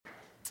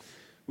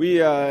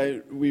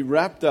We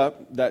wrapped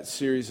up that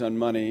series on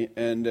money,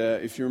 and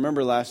if you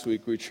remember last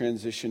week, we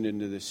transitioned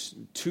into this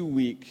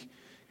 2-week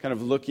kind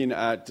of looking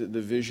at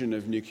the vision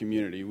of New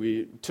Community.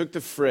 We took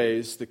the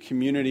phrase, the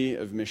community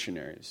of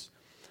missionaries.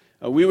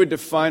 We would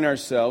define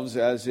ourselves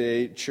as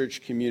a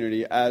church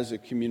community, as a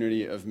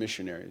community of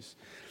missionaries.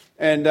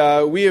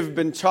 And we have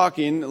been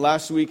talking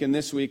last week and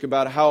this week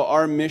about how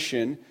our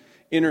mission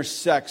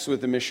intersects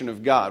with the mission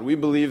of God. We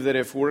believe that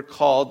if we're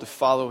called to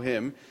follow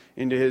Him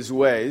into His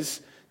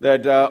ways,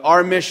 that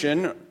our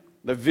mission,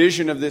 the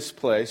vision of this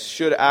place,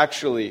 should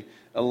actually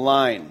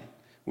align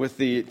with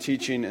the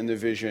teaching and the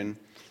vision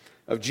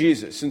of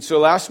Jesus. And so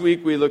last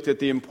week we looked at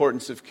the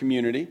importance of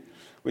community.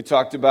 We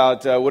talked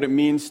about what it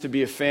means to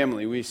be a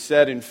family. We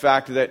said, in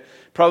fact, that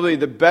probably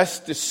the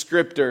best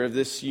descriptor of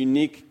this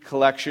unique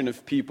collection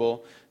of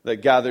people that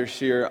gathers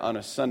here on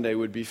a Sunday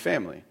would be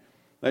family.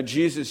 That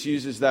Jesus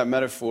uses that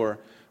metaphor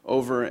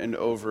over and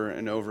over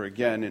and over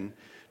again. And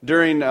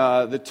during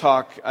the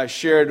talk, I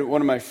shared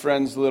one of my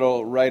friend's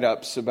little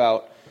write-ups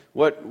about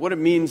what it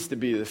means to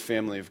be the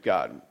family of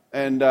God.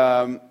 And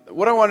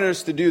what I wanted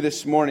us to do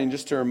this morning,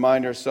 just to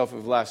remind ourselves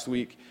of last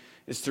week,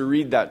 is to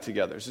read that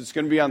together. So it's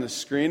going to be on the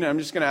screen, and I'm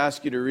just going to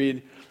ask you to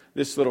read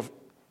this little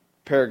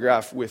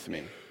paragraph with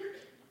me.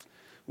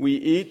 We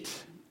eat,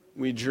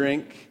 we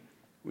drink,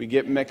 we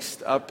get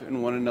mixed up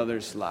in one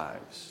another's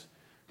lives.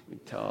 We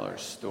tell our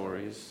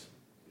stories,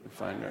 we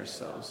find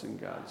ourselves in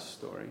God's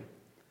story.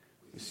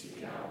 We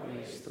seek out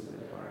ways to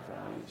live our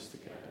values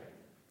together.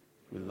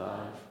 We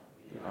love,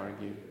 we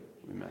argue,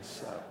 we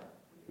mess up,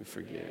 we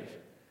forgive.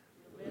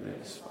 We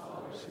live as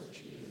followers of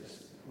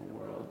Jesus in a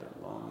world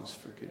that longs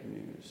for good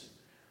news.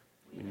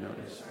 We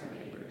notice our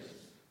neighbors,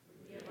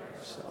 we give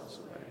ourselves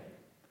away.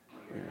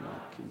 We are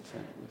not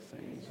content with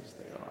things as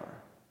they are.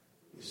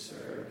 We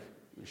serve,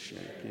 we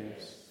share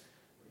gifts,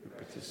 we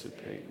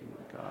participate in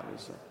what God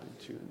is up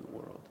to in the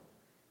world.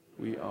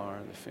 We are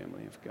the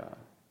family of God.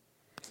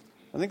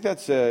 I think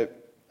that's a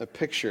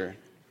picture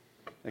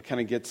that kind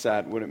of gets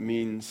at what it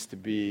means to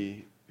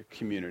be a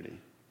community.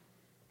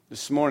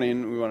 This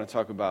morning, we want to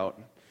talk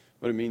about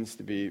what it means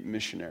to be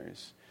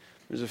missionaries.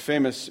 There's a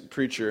famous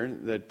preacher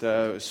that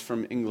was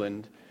from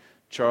England,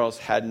 Charles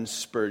Haddon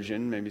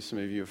Spurgeon. Maybe some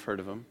of you have heard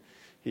of him.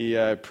 He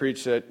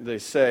preached, they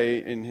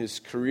say, in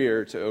his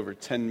career to over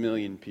 10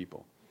 million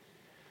people.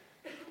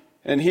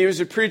 And he was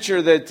a preacher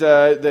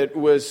that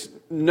was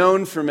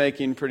known for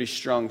making pretty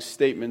strong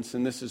statements,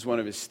 and this is one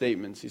of his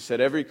statements. He said,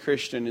 every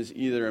Christian is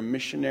either a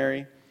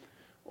missionary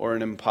or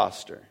an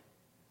imposter.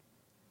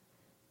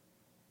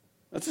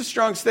 That's a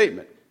strong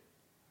statement.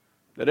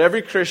 That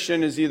every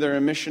Christian is either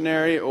a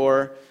missionary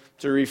or,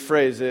 to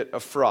rephrase it, a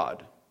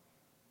fraud.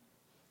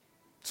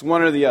 It's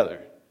one or the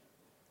other.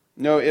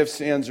 No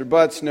ifs, ands, or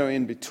buts, no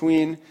in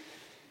between.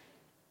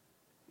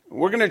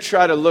 We're going to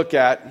try to look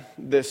at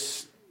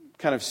this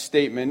kind of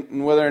statement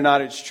and whether or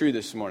not it's true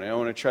this morning. I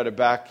want to try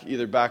to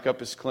either back up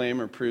his claim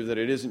or prove that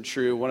it isn't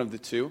true, one of the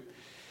two.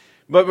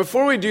 But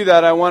before we do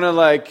that, I want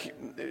to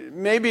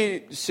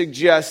maybe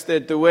suggest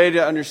that the way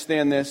to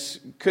understand this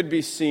could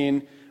be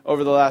seen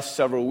over the last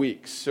several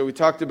weeks. So we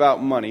talked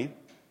about money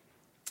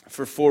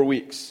for 4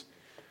 weeks.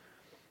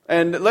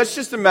 And let's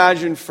just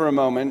imagine for a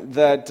moment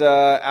that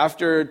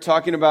after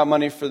talking about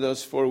money for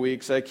those 4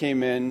 weeks, I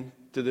came in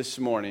to this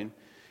morning.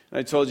 And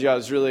I told you I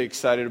was really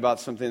excited about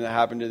something that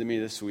happened to me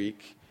this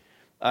week.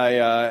 I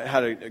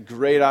had a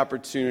great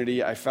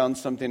opportunity. I found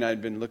something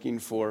I'd been looking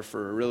for a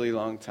really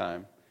long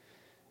time.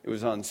 It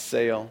was on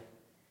sale.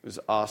 It was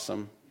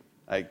awesome.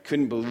 I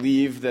couldn't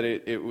believe that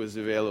it was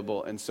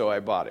available, and so I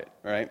bought it,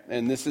 right?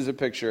 And this is a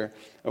picture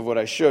of what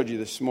I showed you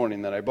this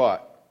morning that I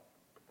bought.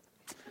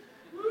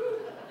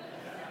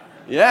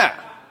 Yeah.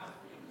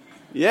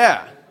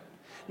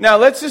 Now,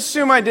 let's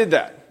assume I did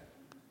that.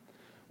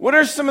 What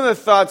are some of the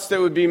thoughts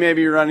that would be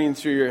maybe running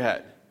through your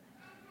head?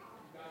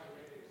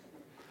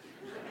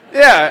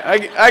 Yeah,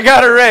 I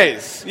got a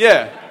raise.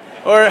 Yeah.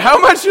 Or how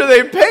much are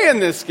they paying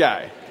this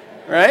guy?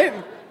 Right?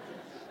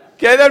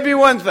 Okay, that'd be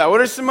one thought.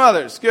 What are some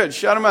others? Good,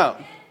 shout them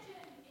out.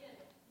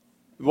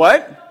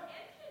 What?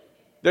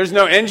 There's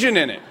no engine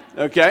in it.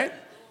 Okay.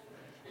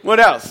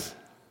 What else?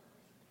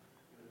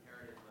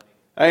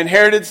 I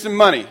inherited some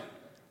money.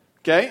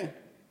 Okay.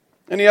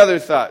 Any other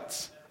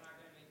thoughts?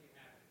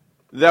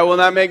 That will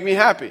not make me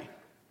happy.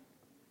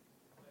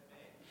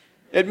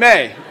 It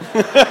may.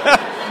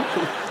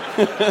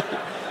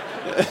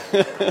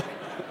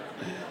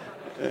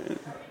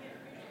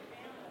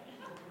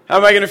 How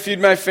am I going to feed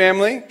my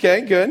family?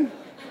 Okay, good.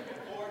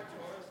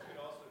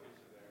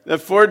 The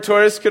Ford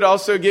Taurus could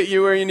also get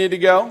you where you need to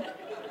go.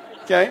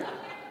 Okay.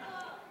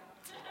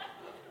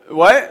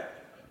 What?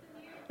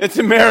 It's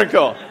a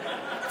miracle.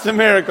 It's a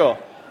miracle.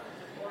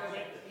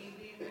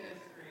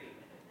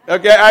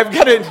 Okay, I'm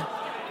going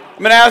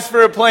to ask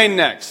for a plane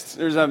next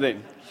or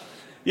something.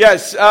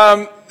 Yes,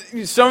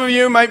 some of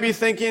you might be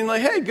thinking,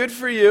 like, hey, good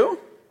for you.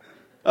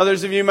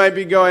 Others of you might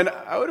be going,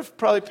 I would have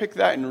probably picked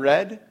that in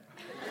red.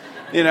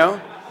 You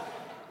know?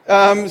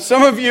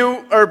 Some of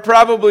you are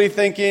probably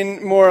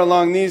thinking more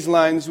along these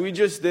lines. We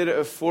just did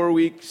a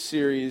 4-week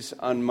series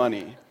on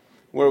money.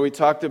 where we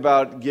talked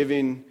about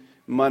giving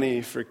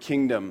money for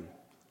kingdom,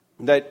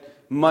 that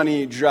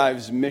money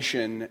drives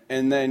mission,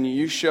 and then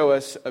you show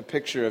us a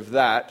picture of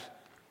that.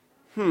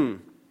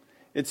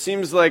 It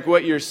seems like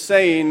what you're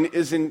saying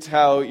isn't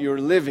how you're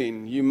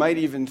living. You might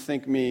even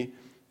think me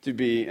to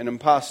be an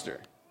imposter.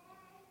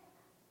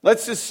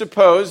 Let's just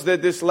suppose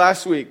that this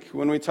last week,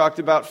 when we talked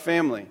about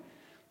family,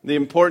 the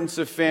importance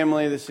of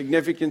family, the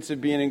significance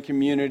of being in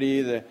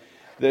community,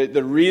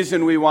 the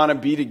reason we want to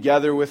be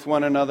together with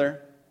one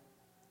another,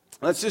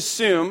 let's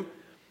assume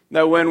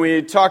that when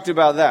we talked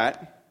about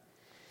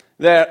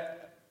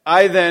that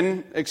I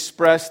then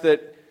expressed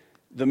that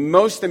the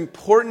most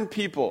important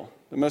people,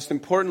 the most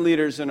important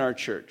leaders in our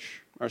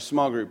church, our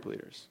small group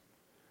leaders,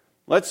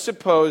 let's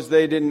suppose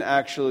they didn't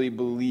actually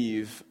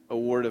believe a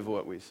word of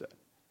what we said.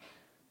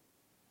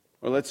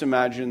 Or let's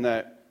imagine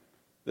that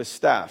the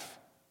staff,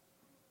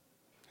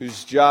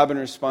 whose job and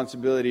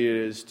responsibility it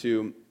is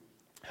to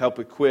help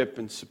equip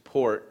and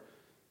support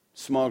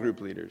small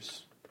group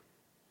leaders,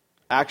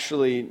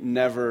 actually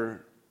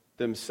never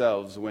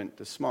themselves went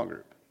to small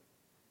group.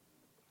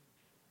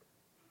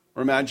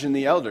 Or imagine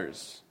the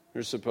elders who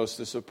are supposed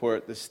to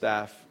support the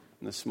staff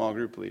and the small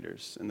group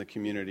leaders and the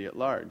community at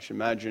large.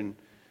 Imagine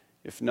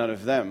if none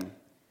of them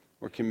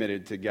were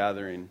committed to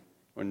gathering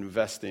or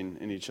investing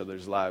in each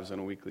other's lives on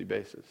a weekly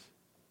basis.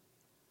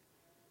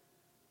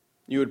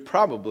 You would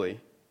probably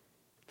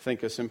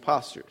think us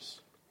imposters.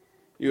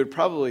 You would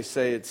probably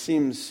say it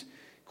seems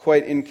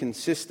quite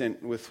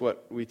inconsistent with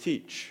what we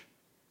teach.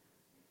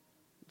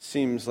 It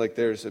seems like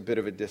there's a bit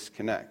of a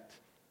disconnect.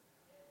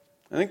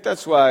 I think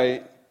that's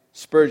why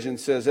Spurgeon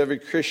says every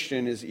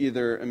Christian is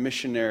either a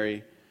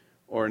missionary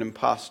or an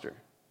imposter.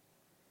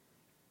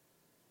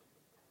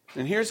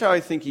 And here's how I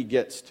think he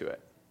gets to it.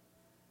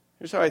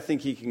 Here's how I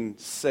think he can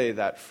say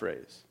that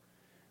phrase.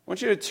 I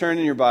want you to turn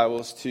in your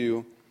Bibles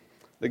to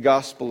the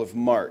Gospel of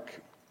Mark.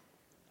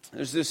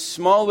 There's this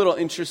small little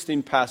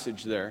interesting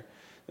passage there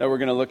that we're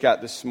going to look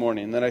at this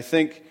morning that I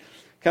think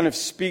kind of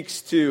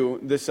speaks to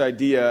this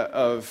idea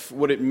of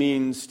what it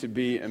means to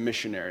be a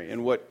missionary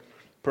and what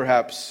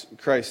perhaps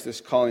Christ is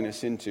calling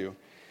us into.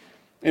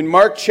 In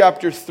Mark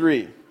chapter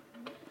 3,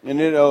 and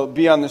it'll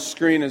be on the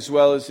screen as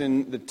well as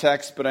in the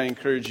text, but I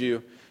encourage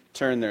you,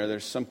 turn there.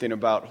 There's something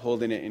about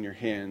holding it in your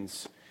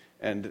hands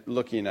and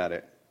looking at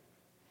it.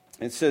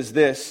 It says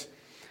this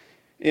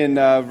in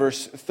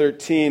verse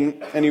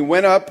 13, "And he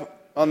went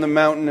up on the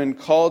mountain and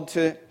called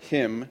to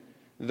him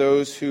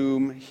those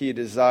whom he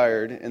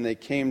desired, and they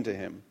came to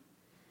him.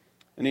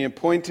 And he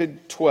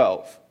appointed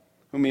 12,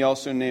 whom he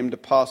also named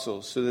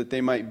apostles, so that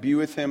they might be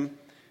with him,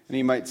 and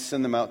he might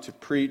send them out to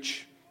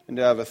preach and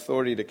to have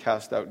authority to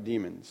cast out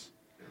demons.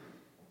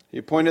 He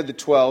appointed the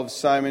 12,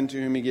 Simon,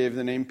 to whom he gave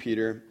the name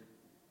Peter,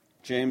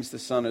 James the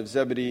son of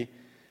Zebedee,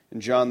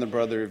 and John the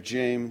brother of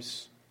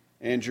James,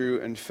 Andrew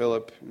and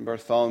Philip, and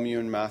Bartholomew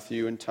and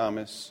Matthew and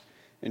Thomas,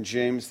 and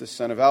James the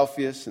son of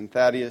Alphaeus, and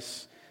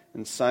Thaddeus,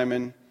 and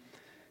Simon,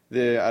 I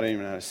don't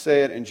even know how to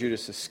say it, and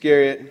Judas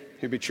Iscariot,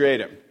 who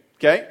betrayed him."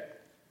 Okay?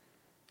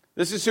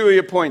 This is who he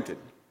appointed.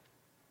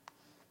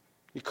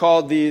 He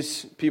called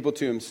these people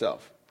to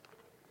himself.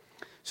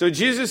 So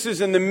Jesus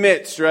is in the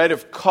midst, right,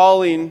 of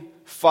calling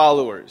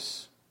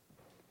followers.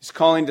 He's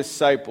calling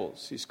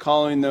disciples. He's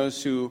calling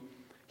those who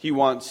he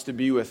wants to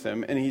be with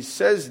him. And he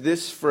says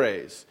this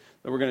phrase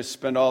that we're going to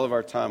spend all of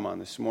our time on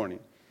this morning.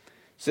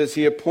 It says,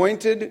 he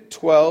appointed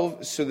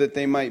 12 so that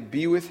they might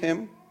be with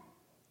him,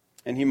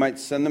 and he might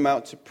send them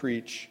out to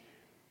preach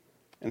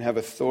and have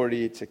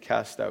authority to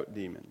cast out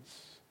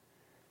demons.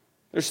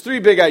 There's three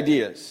big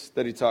ideas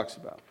that he talks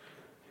about.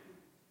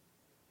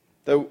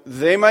 That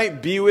they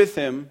might be with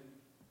him,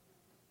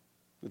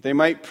 that they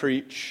might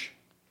preach,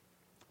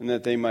 and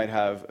that they might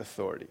have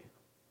authority.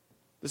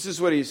 This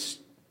is what he's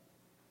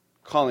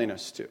calling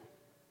us to.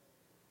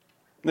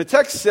 The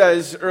text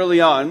says early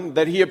on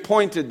that he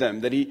appointed them,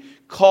 that he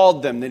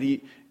called them, that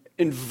he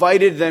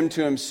invited them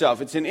to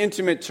himself. It's an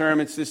intimate term.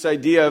 It's this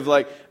idea of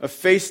like a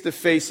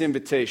face-to-face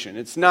invitation.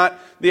 It's not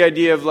the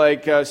idea of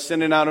like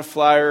sending out a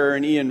flyer or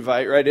an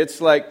e-invite, right?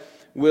 It's like,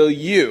 will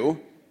you,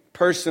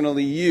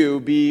 personally you,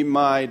 be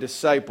my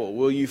disciple?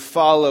 Will you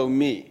follow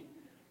me?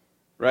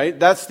 Right?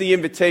 That's the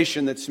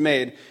invitation that's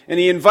made. And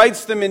he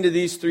invites them into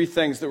these three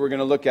things that we're going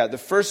to look at. The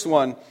first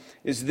one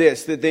is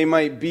this, that they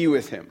might be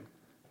with him.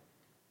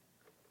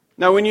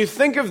 Now, when you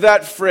think of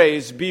that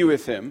phrase, be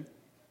with him,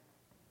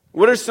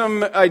 what are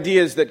some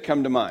ideas that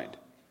come to mind?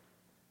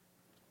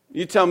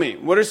 You tell me.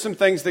 What are some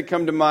things that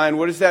come to mind?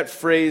 What does that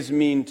phrase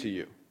mean to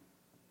you?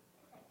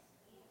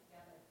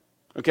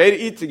 Okay, to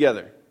eat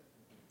together.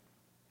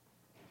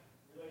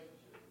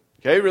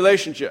 Okay,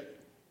 relationship.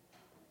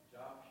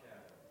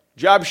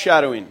 Job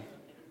shadowing.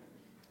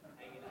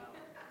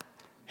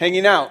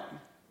 Hanging out.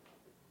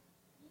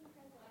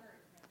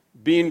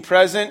 Being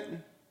present.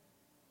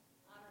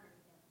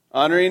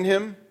 Honoring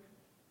him.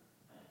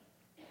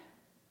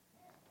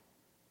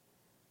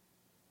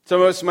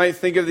 Some of us might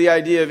think of the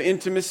idea of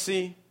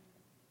intimacy.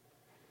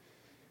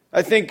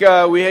 I think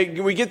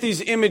we get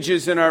these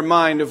images in our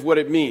mind of what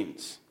it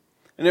means.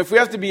 And if we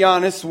have to be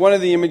honest, one of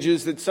the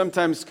images that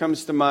sometimes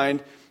comes to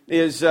mind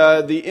is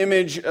the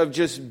image of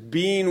just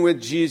being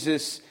with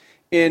Jesus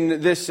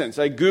in this sense.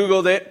 I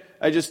Googled it.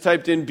 I just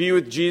typed in "be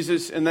with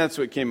Jesus," and that's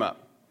what came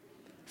up.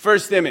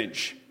 First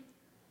image.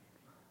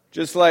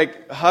 Just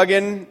like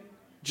hugging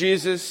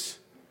Jesus,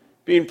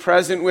 being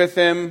present with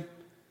him,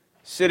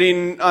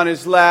 sitting on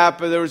his lap.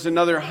 There was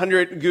another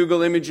 100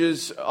 Google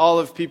images, all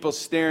of people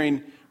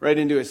staring right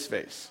into his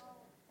face.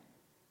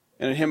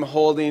 And him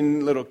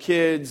holding little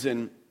kids.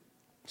 And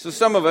so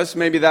some of us,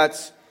 maybe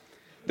that's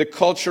the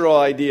cultural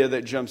idea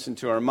that jumps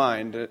into our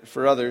mind.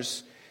 For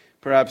others,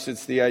 perhaps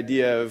it's the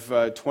idea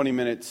of 20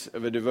 minutes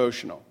of a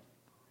devotional.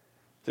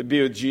 To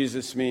be with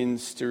Jesus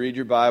means to read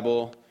your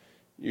Bible,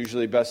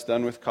 usually best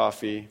done with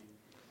coffee,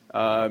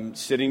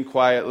 sitting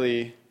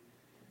quietly,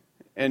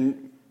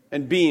 and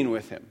being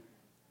with him.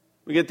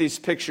 We get these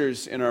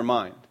pictures in our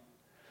mind.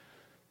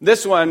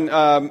 This one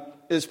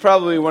is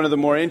probably one of the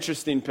more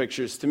interesting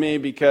pictures to me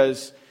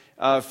because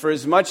for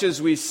as much as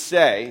we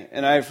say,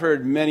 and I've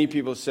heard many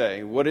people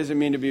say, what does it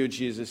mean to be with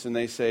Jesus? And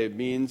they say it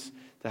means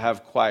to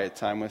have quiet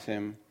time with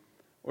him,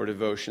 or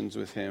devotions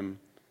with him,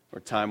 or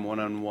time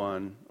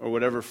one-on-one, or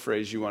whatever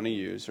phrase you want to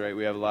use, right?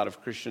 We have a lot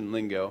of Christian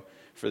lingo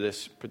for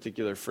this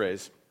particular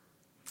phrase.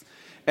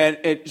 And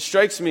it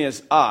strikes me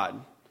as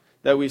odd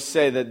that we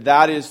say that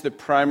that is the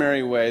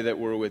primary way that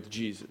we're with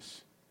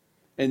Jesus.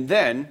 And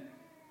then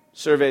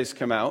surveys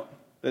come out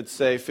that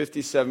say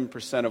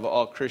 57% of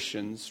all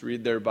Christians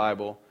read their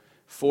Bible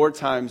 4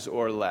 times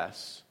or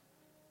less.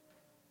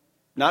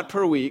 Not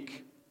per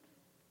week,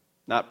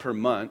 not per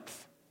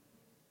month,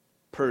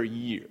 per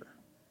year.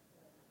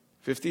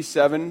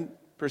 57%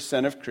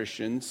 of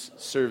Christians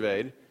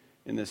surveyed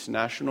in this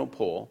national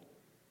poll,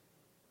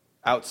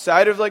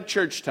 outside of like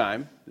church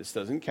time, this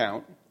doesn't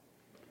count,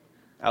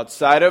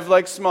 outside of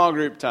like small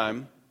group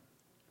time,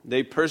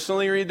 they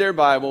personally read their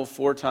Bible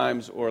 4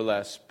 times or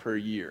less per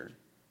year.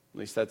 At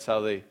least that's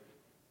how they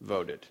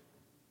voted.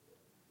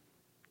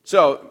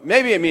 So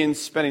maybe it means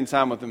spending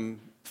time with them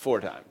 4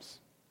 times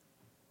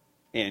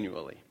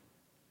annually.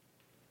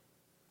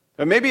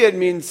 But maybe it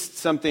means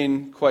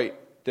something quite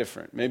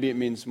different. Maybe it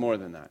means more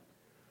than that.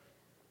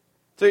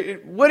 So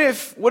what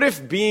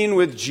if being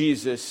with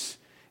Jesus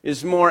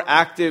is more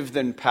active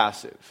than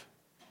passive?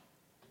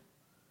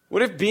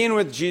 What if being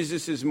with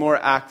Jesus is more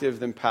active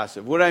than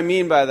passive? What I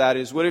mean by that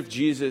is, what if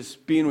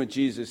being with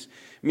Jesus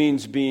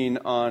means being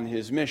on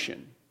his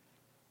mission?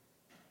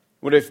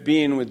 What if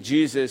being with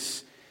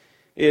Jesus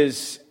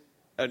is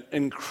an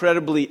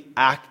incredibly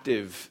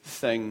active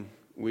thing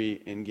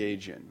we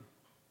engage in?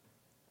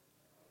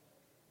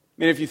 I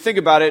mean, if you think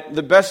about it,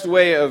 the best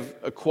way of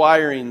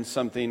acquiring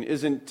something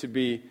isn't to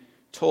be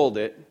told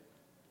it,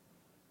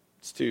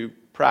 it's to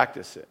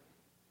practice it.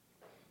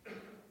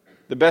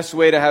 The best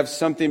way to have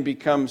something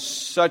become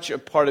such a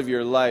part of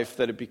your life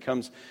that it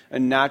becomes a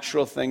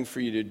natural thing for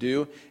you to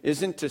do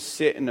isn't to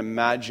sit and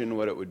imagine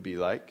what it would be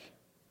like,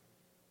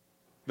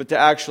 but to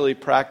actually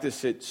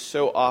practice it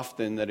so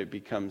often that it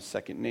becomes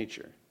second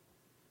nature.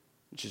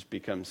 It just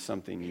becomes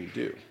something you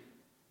do.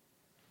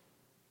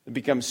 It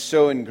becomes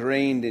so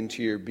ingrained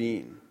into your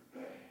being.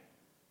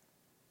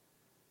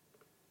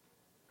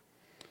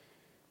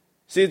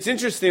 See, it's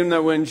interesting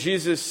that when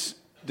Jesus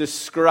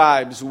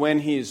describes when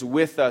he's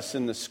with us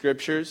in the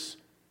Scriptures,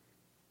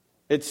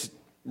 it's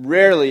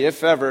rarely,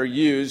 if ever,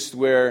 used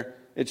where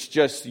it's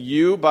just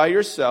you by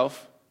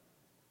yourself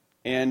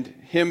and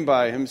him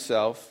by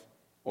himself,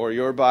 or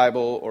your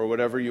Bible, or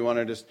whatever you want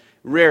to just...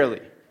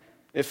 Rarely,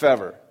 if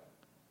ever.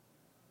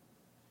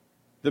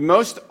 The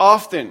most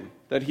often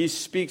that he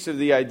speaks of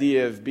the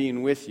idea of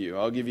being with you,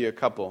 I'll give you a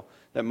couple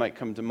that might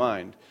come to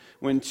mind.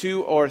 When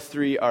 2 or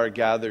 3 are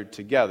gathered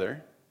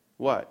together,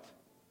 what?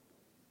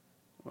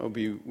 I'll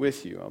be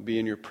with you. I'll be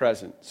in your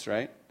presence,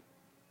 right?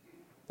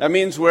 That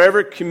means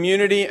wherever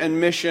community and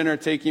mission are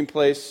taking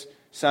place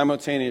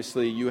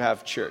simultaneously, you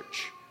have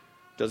church.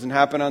 It doesn't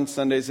happen on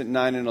Sundays at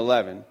 9 and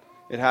 11.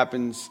 It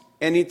happens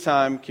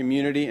anytime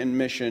community and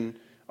mission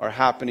are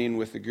happening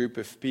with a group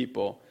of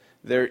people.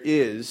 There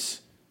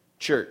is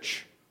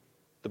church,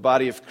 the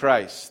body of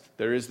Christ.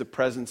 There is the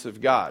presence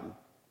of God.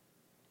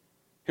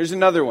 Here's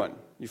another one.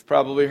 You've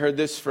probably heard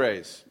this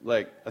phrase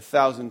like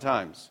 1,000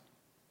 times.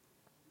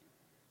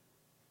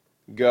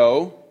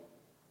 Go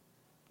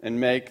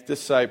and make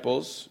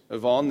disciples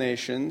of all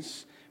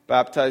nations,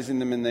 baptizing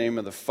them in the name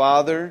of the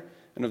Father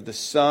and of the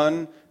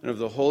Son and of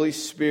the Holy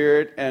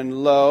Spirit.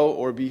 And lo,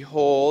 or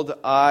behold,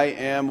 I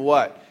am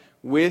what?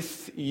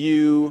 With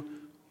you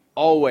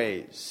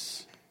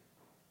always.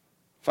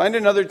 Find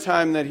another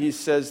time that he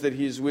says that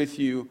he's with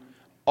you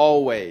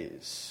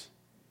always,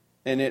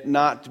 and it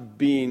not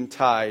being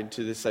tied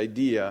to this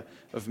idea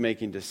of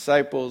making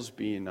disciples,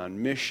 being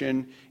on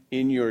mission,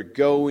 in your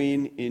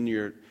going, in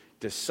your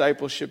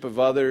discipleship of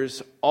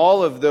others.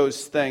 All of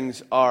those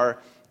things are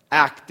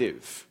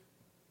active,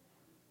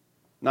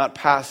 not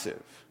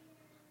passive.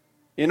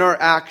 In our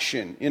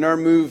action, in our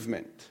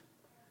movement,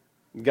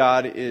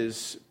 God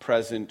is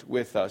present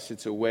with us.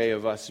 It's a way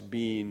of us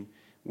being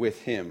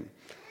with him.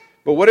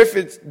 But what if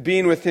it's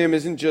being with him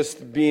isn't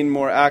just being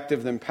more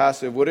active than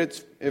passive? What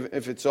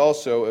if it's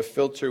also a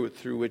filter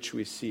through which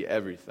we see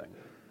everything?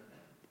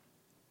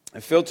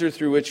 A filter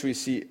through which we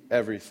see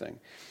everything.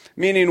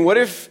 Meaning, what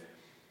if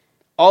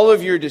all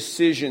of your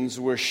decisions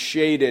were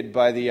shaded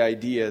by the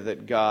idea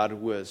that God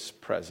was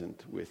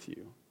present with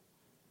you?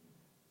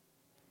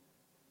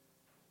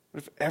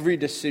 What if every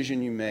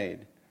decision you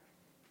made,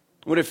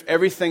 what if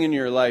everything in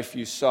your life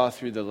you saw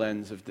through the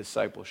lens of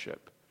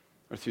discipleship,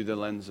 or through the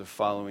lens of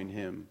following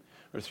him,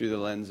 or through the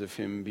lens of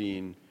him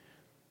being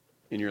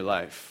in your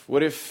life?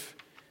 What if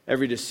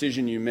every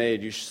decision you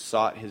made, you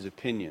sought his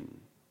opinion?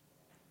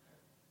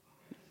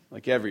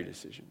 Like every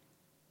decision.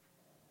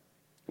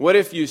 What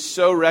if you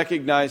so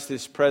recognized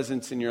his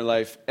presence in your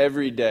life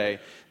every day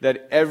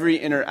that every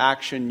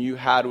interaction you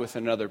had with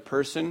another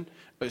person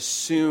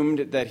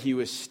assumed that he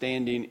was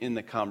standing in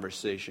the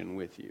conversation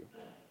with you?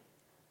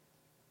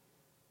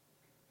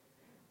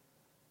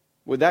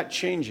 Would that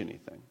change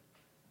anything?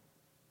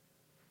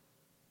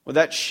 Would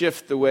that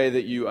shift the way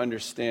that you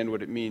understand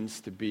what it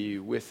means to be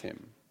with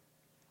him?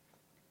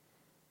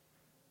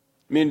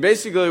 I mean,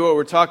 basically what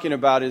we're talking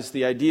about is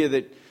the idea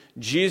that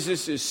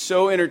Jesus is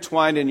so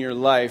intertwined in your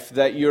life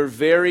that your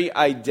very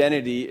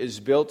identity is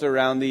built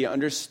around the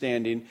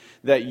understanding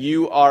that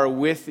you are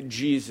with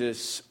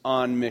Jesus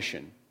on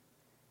mission.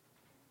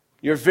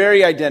 Your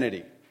very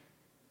identity.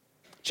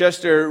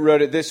 Chester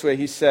wrote it this way.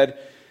 He said,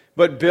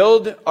 "But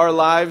build our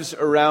lives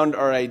around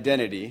our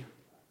identity,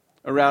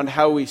 around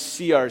how we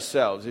see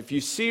ourselves. If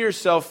you see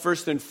yourself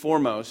first and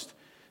foremost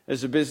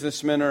as a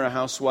businessman or a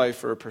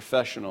housewife or a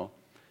professional,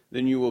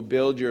 then you will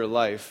build your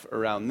life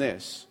around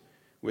this,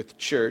 with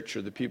church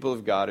or the people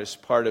of God as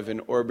part of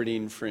an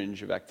orbiting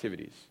fringe of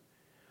activities.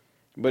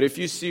 But if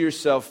you see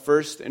yourself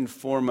first and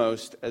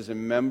foremost as a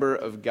member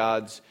of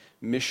God's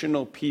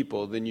missional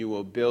people, then you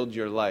will build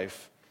your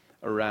life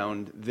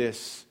around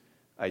this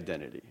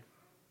identity."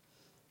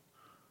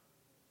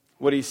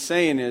 What he's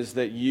saying is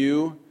that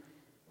you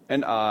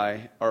and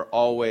I are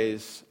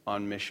always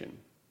on mission.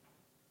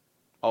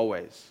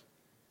 Always.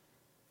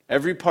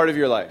 Every part of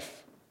your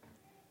life,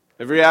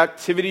 every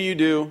activity you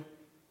do,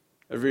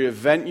 every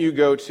event you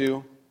go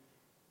to,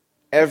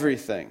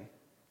 everything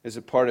is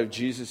a part of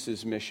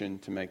Jesus' mission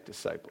to make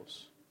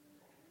disciples.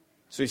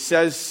 So he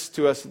says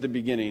to us at the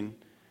beginning,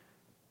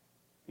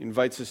 he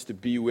invites us to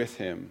be with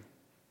him.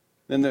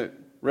 Then the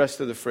rest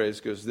of the phrase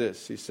goes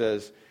this. He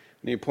says,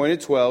 "And he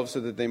appointed 12 so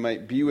that they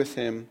might be with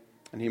him,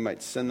 and he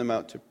might send them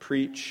out to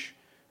preach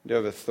and to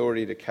have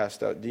authority to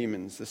cast out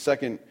demons." The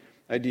second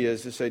idea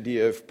is this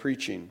idea of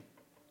preaching.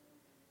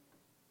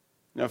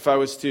 Now, if I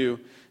was to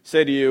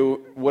say to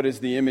you, what is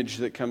the image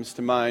that comes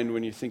to mind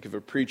when you think of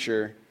a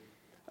preacher,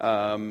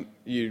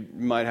 you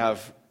might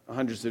have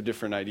hundreds of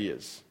different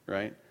ideas,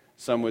 right?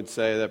 Some would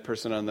say that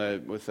person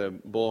with a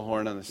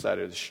bullhorn on the side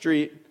of the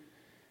street.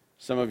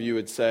 Some of you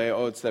would say,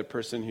 oh, it's that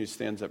person who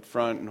stands up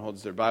front and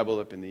holds their Bible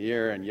up in the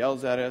air and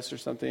yells at us or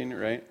something,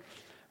 right?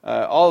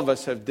 All of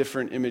us have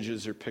different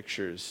images or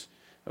pictures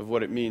of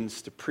what it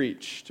means to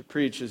preach. To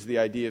preach is the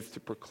idea of to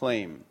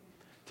proclaim,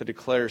 to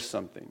declare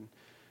something.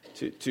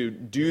 To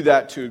do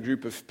that to a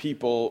group of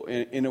people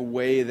in a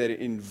way that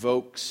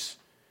invokes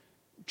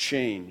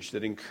change,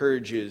 that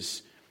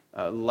encourages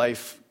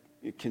life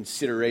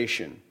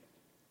consideration.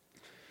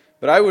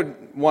 But I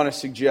would want to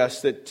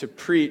suggest that to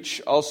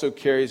preach also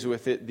carries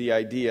with it the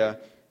idea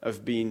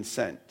of being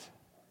sent.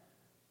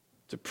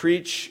 To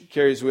preach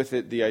carries with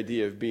it the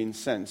idea of being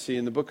sent. See,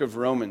 in the book of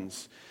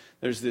Romans,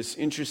 there's this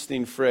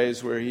interesting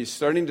phrase where he's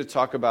starting to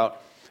talk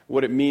about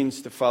what it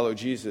means to follow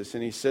Jesus.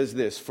 And he says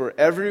this, "For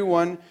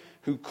everyone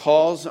who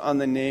calls on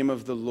the name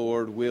of the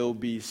Lord will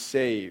be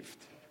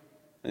saved."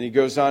 And he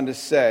goes on to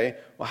say,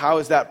 well, how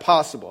is that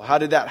possible? How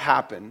did that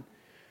happen?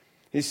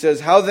 He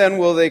says, "How then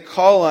will they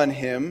call on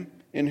him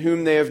in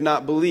whom they have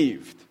not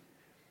believed?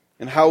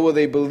 And how will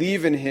they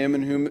believe in him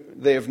in whom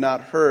they have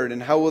not heard?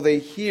 And how will they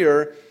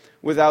hear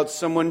without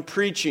someone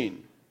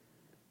preaching?"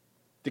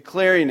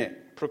 Declaring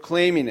it,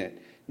 proclaiming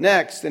it.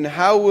 Next, "And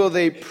how will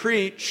they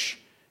preach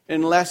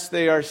unless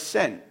they are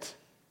sent?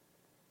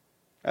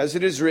 As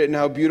it is written,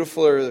 how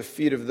beautiful are the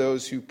feet of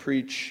those who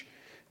preach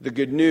the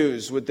good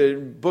news." What the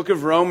book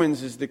of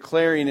Romans is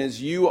declaring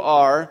is you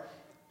are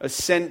a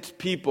sent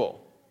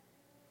people.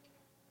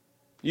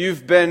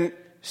 You've been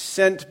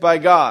sent by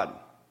God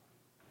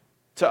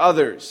to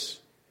others.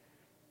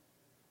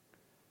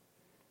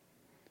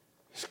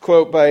 This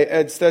quote by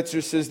Ed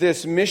Stetzer says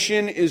this,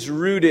 "Mission is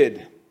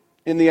rooted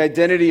in the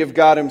identity of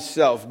God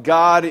himself.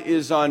 God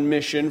is on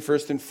mission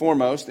first and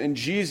foremost, and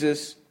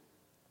Jesus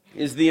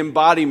is the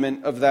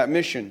embodiment of that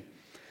mission.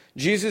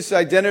 Jesus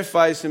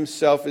identifies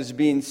himself as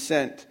being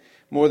sent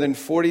more than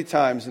 40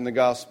 times in the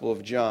Gospel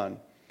of John.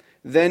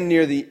 Then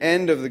near the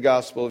end of the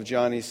Gospel of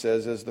John, he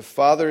says, "As the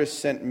Father has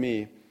sent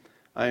me,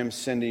 I am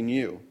sending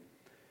you."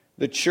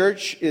 The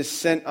church is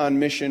sent on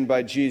mission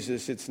by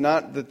Jesus. It's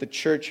not that the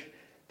church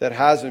that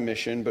has a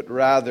mission, but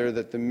rather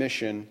that the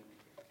mission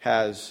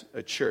has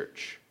a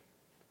church.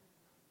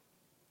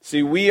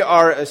 See, we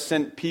are a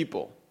sent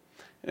people.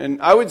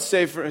 And I would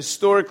say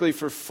historically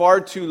for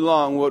far too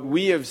long, what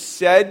we have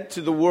said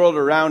to the world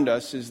around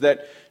us is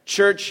that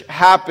church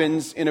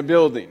happens in a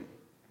building.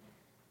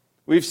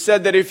 We've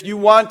said that if you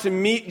want to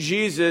meet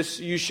Jesus,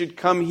 you should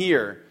come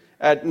here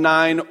at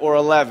 9 or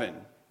 11.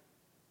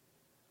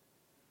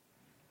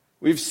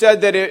 We've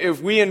said that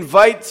if we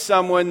invite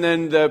someone,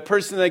 then the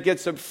person that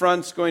gets up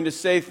front is going to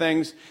say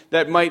things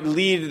that might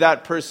lead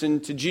that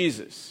person to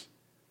Jesus.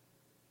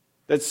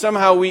 That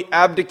somehow we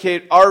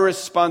abdicate our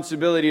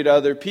responsibility to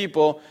other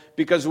people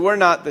because we're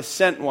not the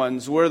sent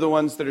ones. We're the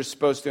ones that are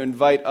supposed to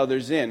invite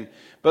others in.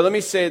 But let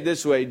me say it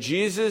this way.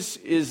 Jesus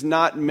is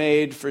not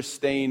made for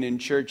staying in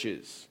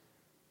churches.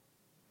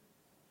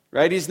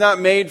 Right? He's not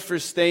made for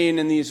staying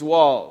in these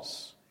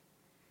walls.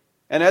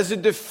 And as a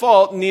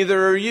default,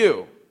 neither are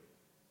you.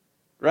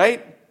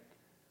 Right?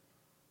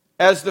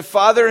 As the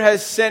Father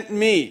has sent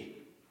me,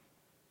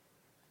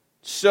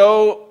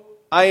 so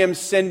I am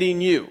sending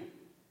you.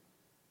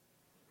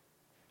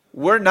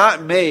 We're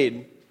not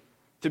made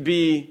to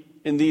be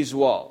in these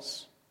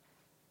walls.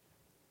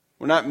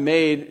 We're not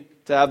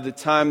made to have the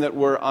time that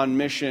we're on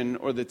mission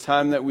or the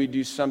time that we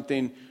do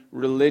something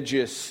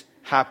religious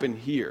happen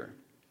here.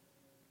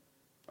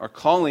 Our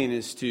calling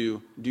is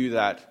to do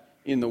that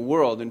in the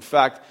world. In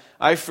fact,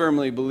 I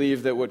firmly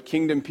believe that what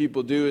kingdom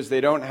people do is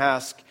they don't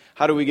ask,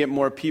 how do we get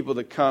more people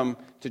to come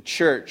to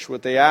church?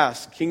 What they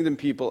ask, kingdom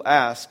people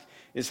ask,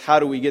 is how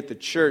do we get the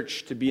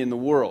church to be in the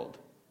world?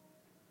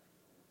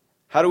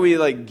 How do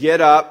we get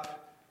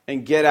up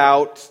and get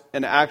out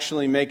and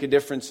actually make a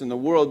difference in the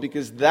world?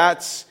 Because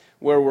that's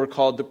where we're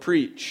called to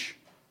preach.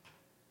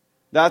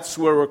 That's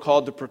where we're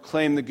called to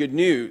proclaim the good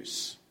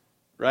news,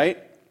 right?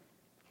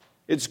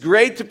 It's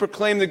great to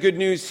proclaim the good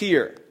news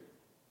here.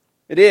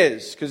 It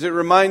is, because it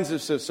reminds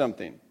us of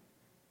something.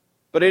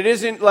 But it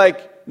isn't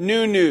like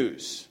new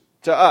news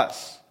to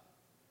us.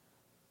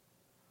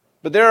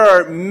 But there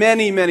are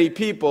many, many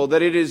people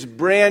that it is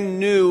brand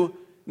new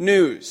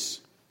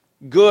news.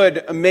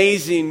 Good,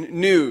 amazing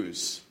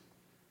news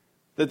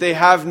that they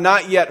have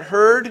not yet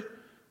heard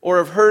or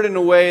have heard in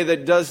a way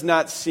that does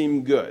not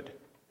seem good.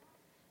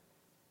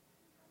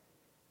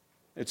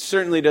 It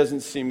certainly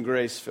doesn't seem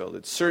grace-filled.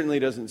 It certainly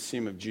doesn't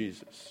seem of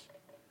Jesus.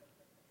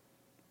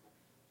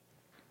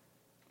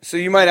 So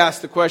you might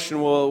ask the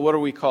question, well, what are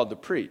we called to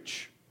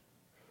preach?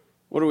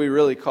 What are we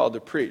really called to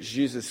preach?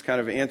 Jesus kind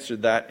of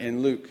answered that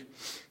in Luke.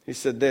 He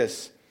said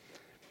this,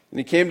 "And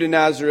he came to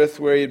Nazareth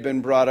where he had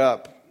been brought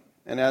up.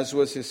 And as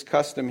was his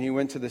custom, he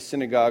went to the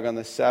synagogue on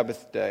the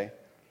Sabbath day.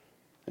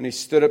 And he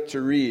stood up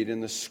to read.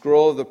 And the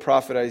scroll of the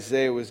prophet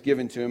Isaiah was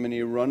given to him. And he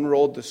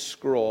unrolled the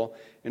scroll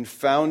and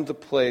found the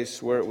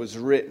place where it was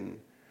written,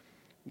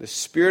 'The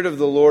Spirit of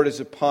the Lord is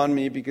upon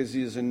me because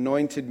he has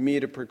anointed me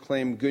to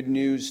proclaim good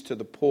news to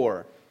the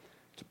poor.'"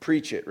 To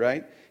preach it,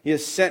 right? "He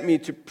has sent me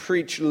to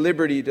preach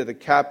liberty to the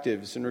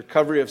captives and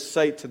recovery of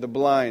sight to the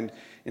blind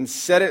and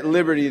set at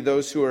liberty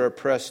those who are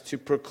oppressed, to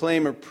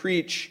proclaim or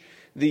preach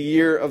the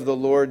year of the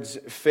Lord's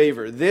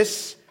favor."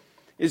 This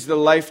is the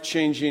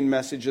life-changing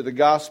message of the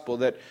gospel,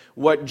 that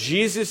what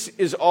Jesus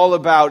is all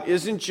about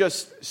isn't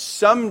just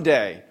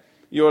someday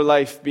your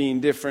life being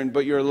different,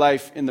 but your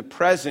life in the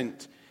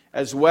present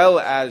as well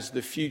as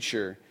the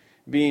future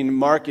being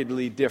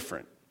markedly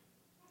different.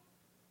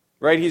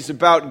 Right? He's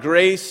about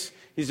grace.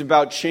 He's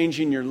about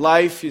changing your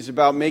life. He's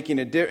about making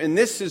a difference. And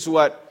this is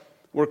what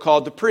we're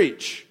called to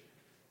preach.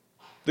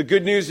 The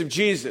good news of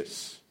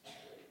Jesus.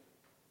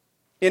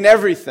 In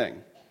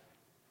everything.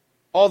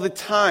 All the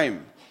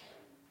time.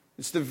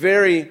 It's the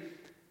very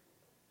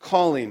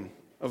calling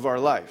of our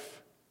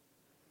life.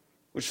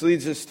 Which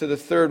leads us to the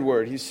third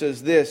word. He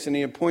says this, "And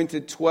he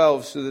appointed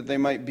 12 so that they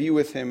might be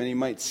with him, and he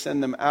might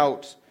send them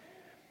out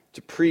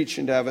to preach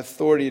and to have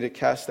authority to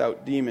cast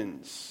out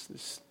demons."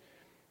 This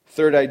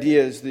third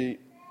idea is the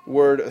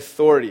word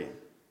authority.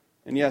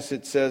 And yes,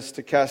 it says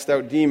to cast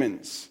out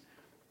demons.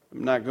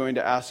 I'm not going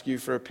to ask you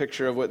for a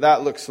picture of what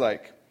that looks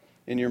like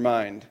in your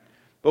mind.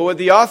 But what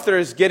the author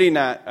is getting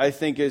at, I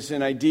think, is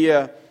an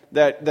idea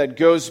that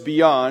goes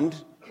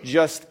beyond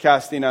just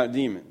casting out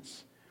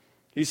demons.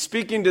 He's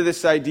speaking to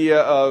this idea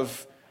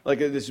of,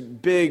 this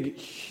big,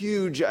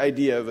 huge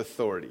idea of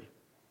authority.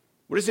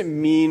 What does it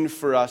mean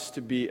for us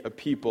to be a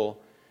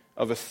people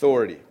of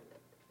authority?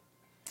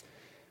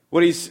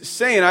 What he's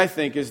saying, I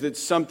think, is that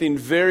something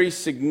very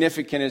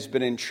significant has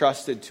been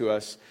entrusted to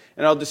us.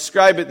 And I'll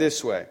describe it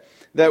this way.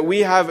 That we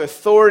have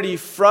authority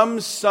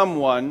from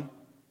someone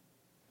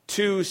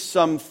to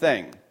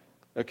something.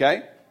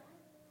 Okay?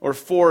 Or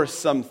for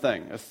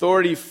something.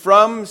 Authority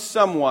from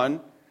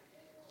someone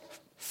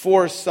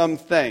for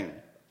something.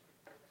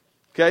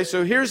 Okay,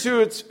 so here's who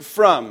it's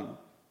from.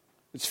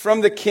 It's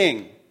from the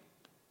king.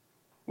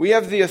 We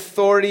have the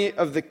authority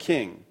of the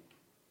king.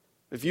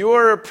 If you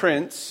are a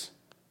prince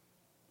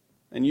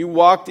and you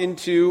walked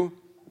into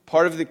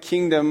part of the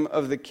kingdom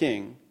of the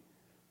king,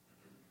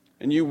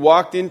 and you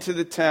walked into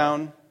the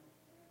town,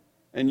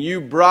 and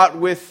you brought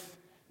with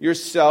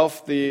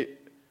yourself the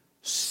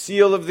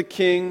seal of the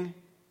king,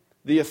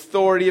 the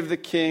authority of the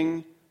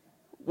king,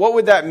 what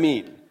would that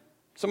mean?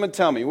 Someone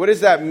tell me, what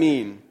does that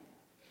mean?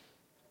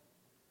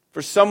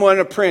 For someone,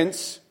 a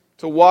prince,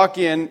 to walk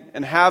in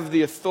and have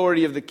the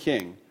authority of the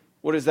king,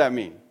 what does that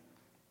mean?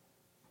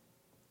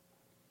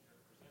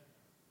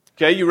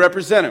 Okay, you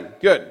represent him.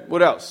 Good.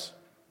 What else?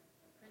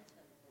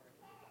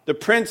 The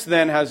prince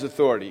then has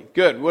authority.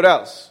 Good. What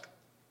else?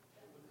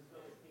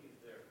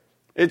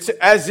 It's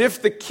as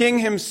if the king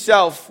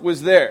himself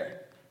was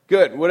there.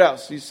 Good. What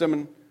else? He's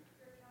someone.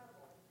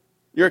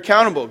 You're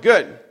accountable.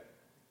 Good.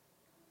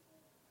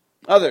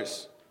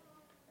 Others.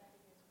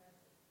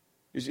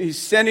 He's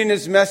sending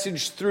his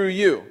message through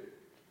you.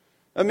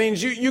 That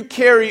means you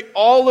carry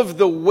all of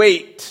the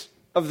weight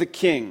of the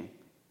king.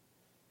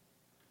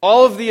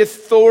 All of the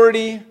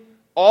authority,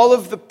 all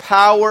of the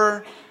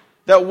power,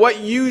 that what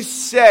you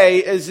say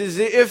is as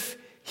if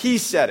he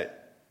said it.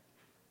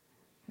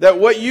 That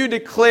what you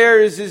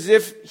declare is as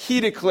if he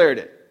declared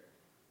it.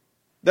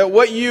 That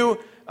what you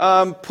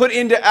put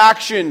into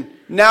action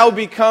now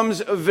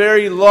becomes a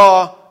very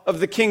law of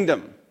the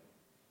kingdom.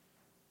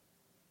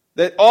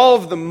 That all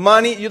of the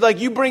money,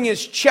 you bring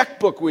his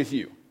checkbook with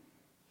you,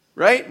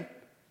 right?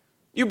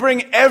 You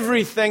bring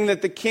everything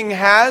that the king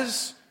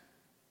has,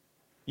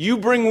 you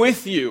bring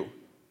with you,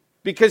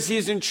 because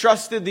he's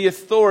entrusted the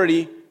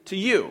authority to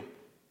you.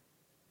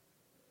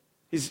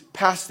 He's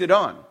passed it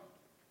on.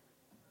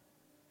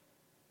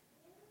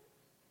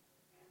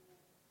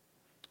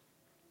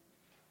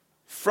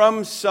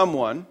 From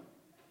someone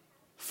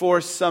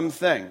for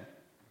something.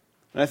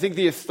 And I think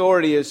the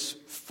authority is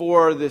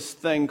for this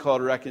thing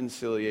called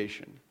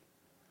reconciliation.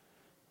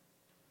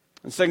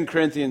 In 2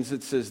 Corinthians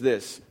it says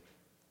this,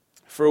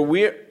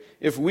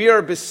 if we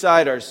are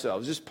beside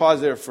ourselves, just pause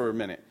there for a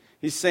minute.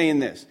 He's saying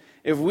this,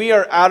 if we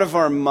are out of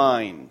our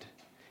mind,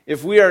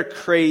 if we are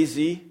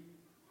crazy,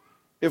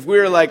 if we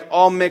are like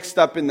all mixed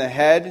up in the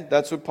head,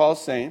 that's what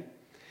Paul's saying,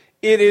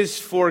 it is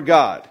for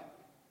God.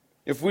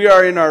 If we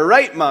are in our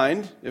right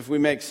mind, if we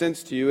make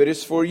sense to you, it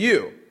is for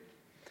you.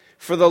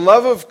 For the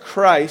love of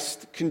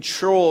Christ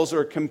controls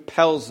or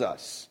compels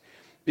us,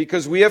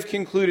 because we have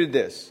concluded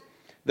this,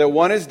 that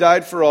one has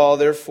died for all,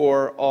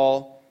 therefore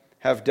all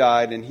have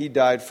died, and he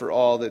died for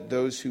all, that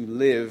those who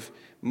live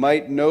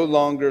might no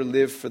longer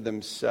live for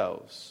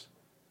themselves,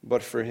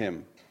 but for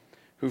him,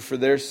 who for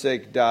their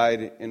sake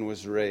died and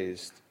was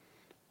raised.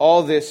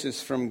 All this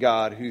is from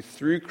God, who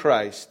through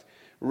Christ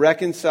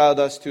reconciled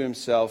us to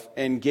himself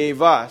and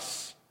gave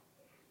us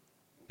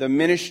the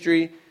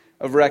ministry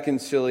of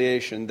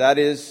reconciliation. That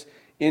is,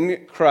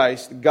 in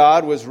Christ,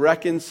 God was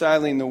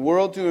reconciling the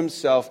world to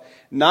himself,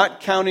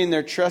 not counting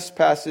their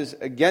trespasses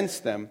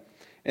against them,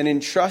 and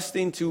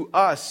entrusting to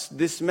us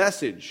this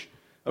message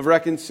of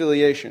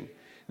reconciliation.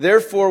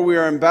 Therefore, we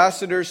are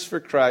ambassadors for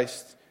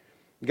Christ,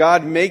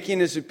 God making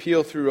his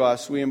appeal through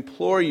us. We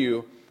implore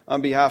you,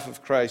 on behalf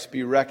of Christ,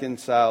 be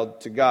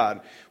reconciled to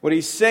God. What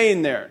he's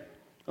saying there,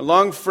 a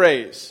long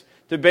phrase,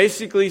 to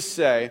basically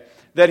say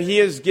that he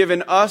has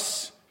given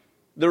us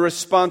the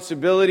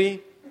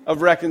responsibility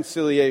of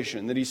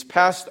reconciliation, that he's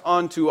passed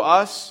on to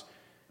us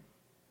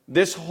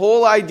this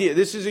whole idea,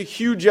 this is a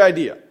huge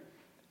idea,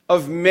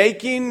 of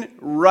making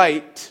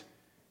right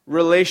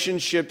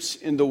relationships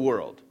in the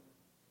world.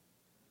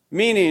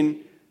 Meaning,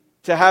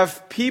 to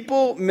have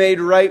people made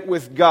right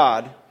with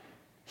God,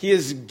 he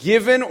has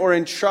given or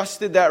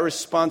entrusted that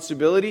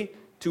responsibility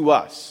to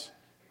us.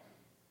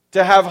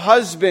 To have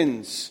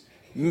husbands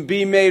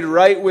be made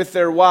right with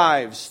their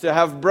wives, to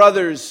have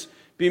brothers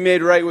be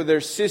made right with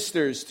their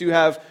sisters, to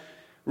have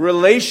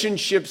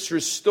relationships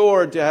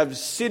restored, to have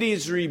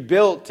cities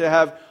rebuilt, to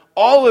have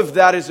all of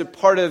that is a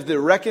part of the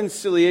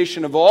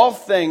reconciliation of all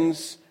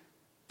things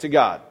to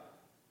God.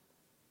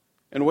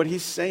 And what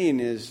he's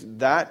saying is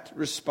that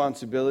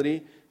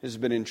responsibility has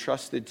been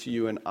entrusted to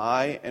you and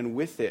I, and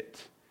with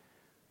it,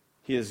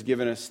 he has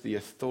given us the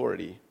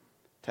authority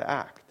to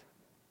act.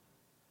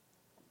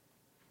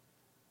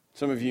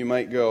 Some of you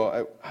might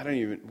go,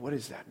 what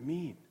does that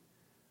mean?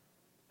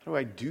 How do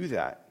I do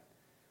that?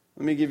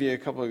 Let me give you a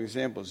couple of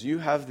examples. You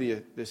have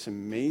this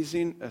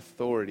amazing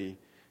authority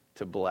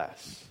to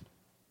bless.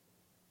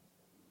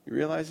 You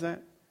realize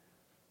that?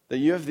 That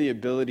you have the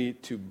ability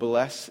to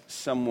bless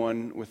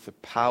someone with the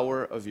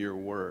power of your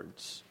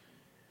words.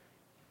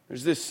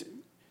 There's this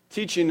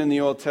teaching in the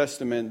Old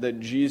Testament that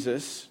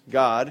Jesus,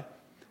 God,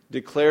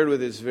 declared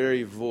with his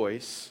very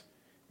voice.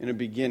 In a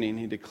beginning,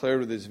 he declared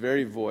with his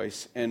very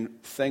voice,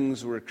 and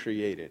things were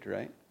created,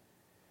 right?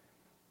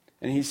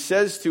 And he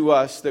says to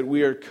us that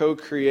we are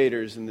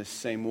co-creators in the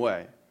same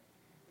way.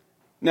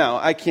 Now,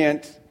 I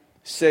can't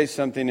say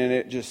something and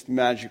it just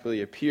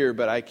magically appear,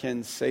 but I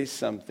can say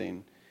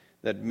something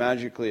that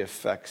magically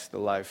affects the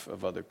life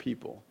of other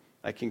people.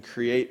 I can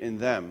create in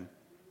them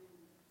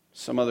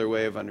some other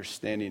way of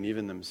understanding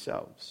even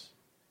themselves.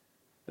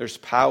 There's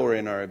power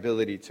in our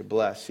ability to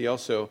bless. He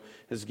also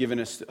has given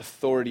us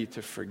authority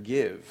to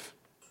forgive.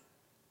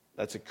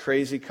 That's a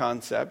crazy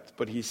concept,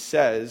 but he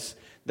says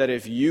that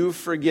if you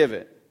forgive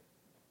it,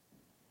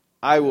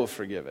 I will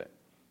forgive it.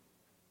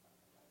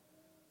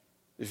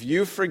 If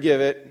you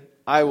forgive it,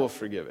 I will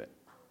forgive it.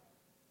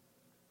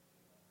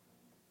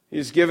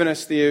 He's given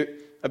us the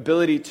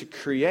ability to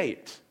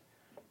create.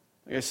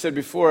 Like I said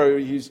before,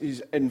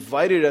 he's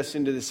invited us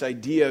into this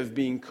idea of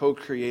being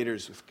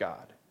co-creators with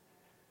God.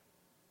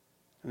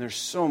 And there's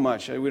so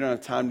much. We don't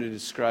have time to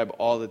describe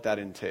all that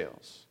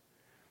entails.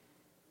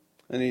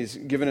 And he's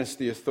given us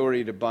the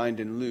authority to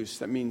bind and loose.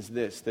 That means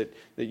this,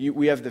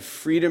 we have the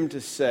freedom to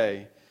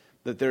say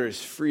that there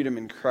is freedom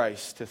in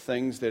Christ to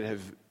things that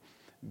have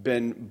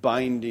been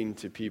binding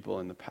to people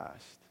in the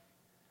past.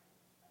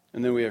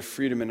 And then we have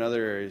freedom in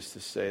other areas to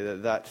say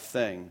that that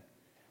thing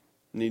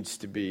needs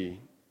to be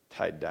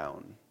tied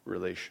down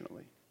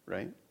relationally,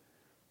 right?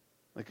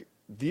 Like,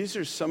 these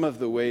are some of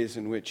the ways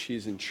in which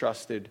he's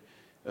entrusted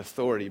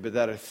authority, but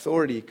that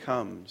authority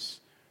comes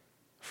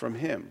from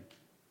him.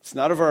 It's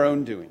not of our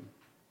own doing.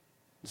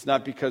 It's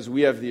not because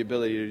we have the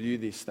ability to do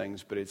these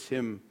things, but it's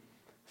him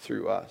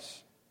through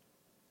us.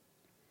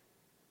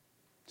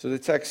 So the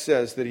text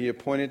says that he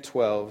appointed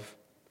 12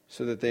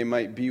 so that they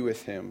might be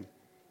with him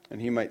and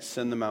he might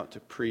send them out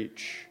to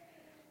preach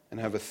and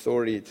have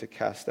authority to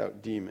cast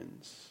out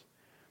demons.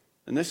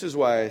 And this is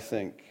why I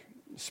think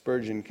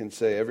Spurgeon can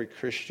say every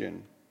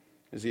Christian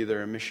is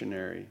either a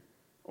missionary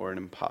or an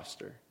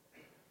imposter.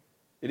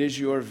 It is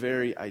your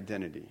very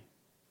identity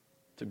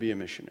to be a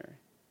missionary.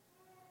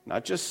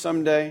 Not just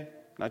someday,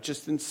 not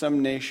just in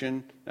some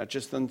nation, not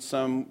just in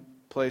some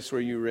place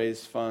where you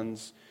raise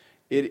funds.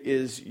 It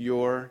is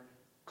your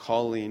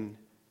calling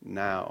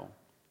now,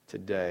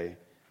 today,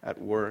 at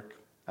work,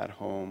 at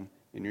home,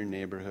 in your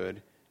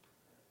neighborhood,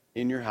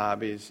 in your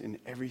hobbies, in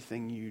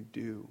everything you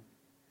do.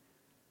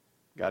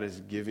 God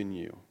has given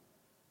you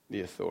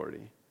the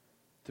authority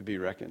to be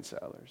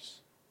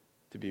reconcilers,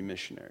 to be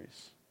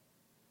missionaries.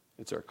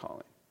 It's our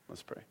calling.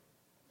 Let's pray.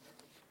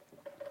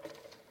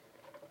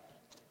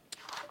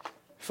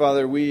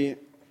 Father, we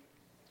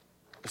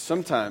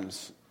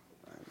sometimes,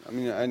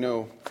 I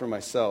know for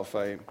myself,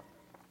 I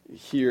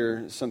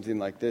hear something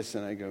like this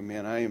and I go,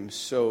 man, I am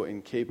so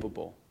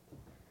incapable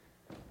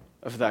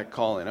of that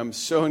calling. I'm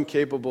so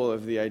incapable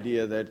of the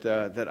idea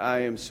that I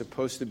am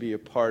supposed to be a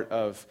part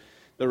of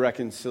the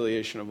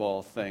reconciliation of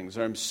all things.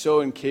 Or I'm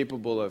so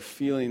incapable of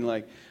feeling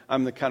like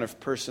I'm the kind of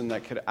person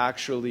that could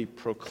actually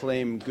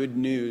proclaim good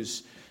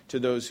news to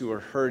those who are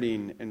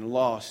hurting and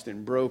lost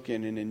and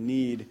broken and in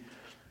need.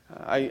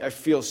 I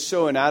feel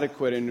so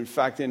inadequate, and in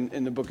fact,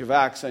 in the book of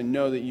Acts, I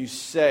know that you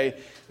say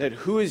that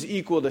who is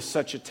equal to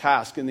such a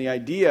task? And the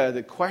idea,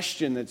 the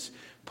question that's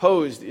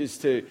posed is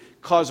to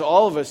cause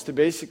all of us to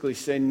basically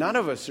say none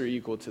of us are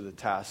equal to the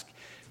task,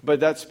 but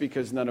that's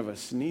because none of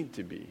us need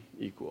to be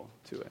equal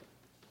to it.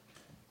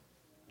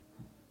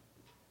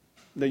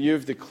 That you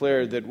have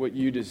declared that what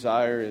you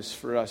desire is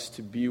for us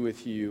to be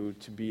with you,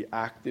 to be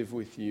active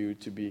with you,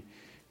 to be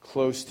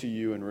close to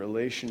you in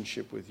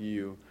relationship with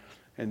you,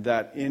 and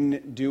that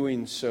in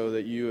doing so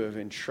that you have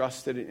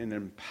entrusted and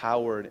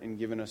empowered and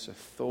given us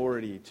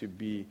authority to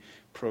be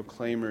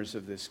proclaimers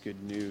of this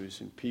good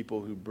news and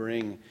people who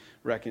bring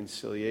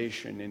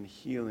reconciliation and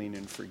healing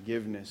and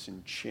forgiveness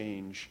and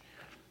change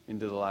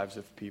into the lives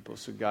of people.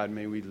 So God,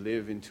 may we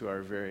live into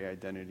our very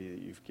identity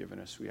that you've given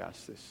us. We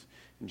ask this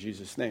in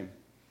Jesus' name.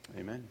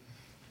 Amen.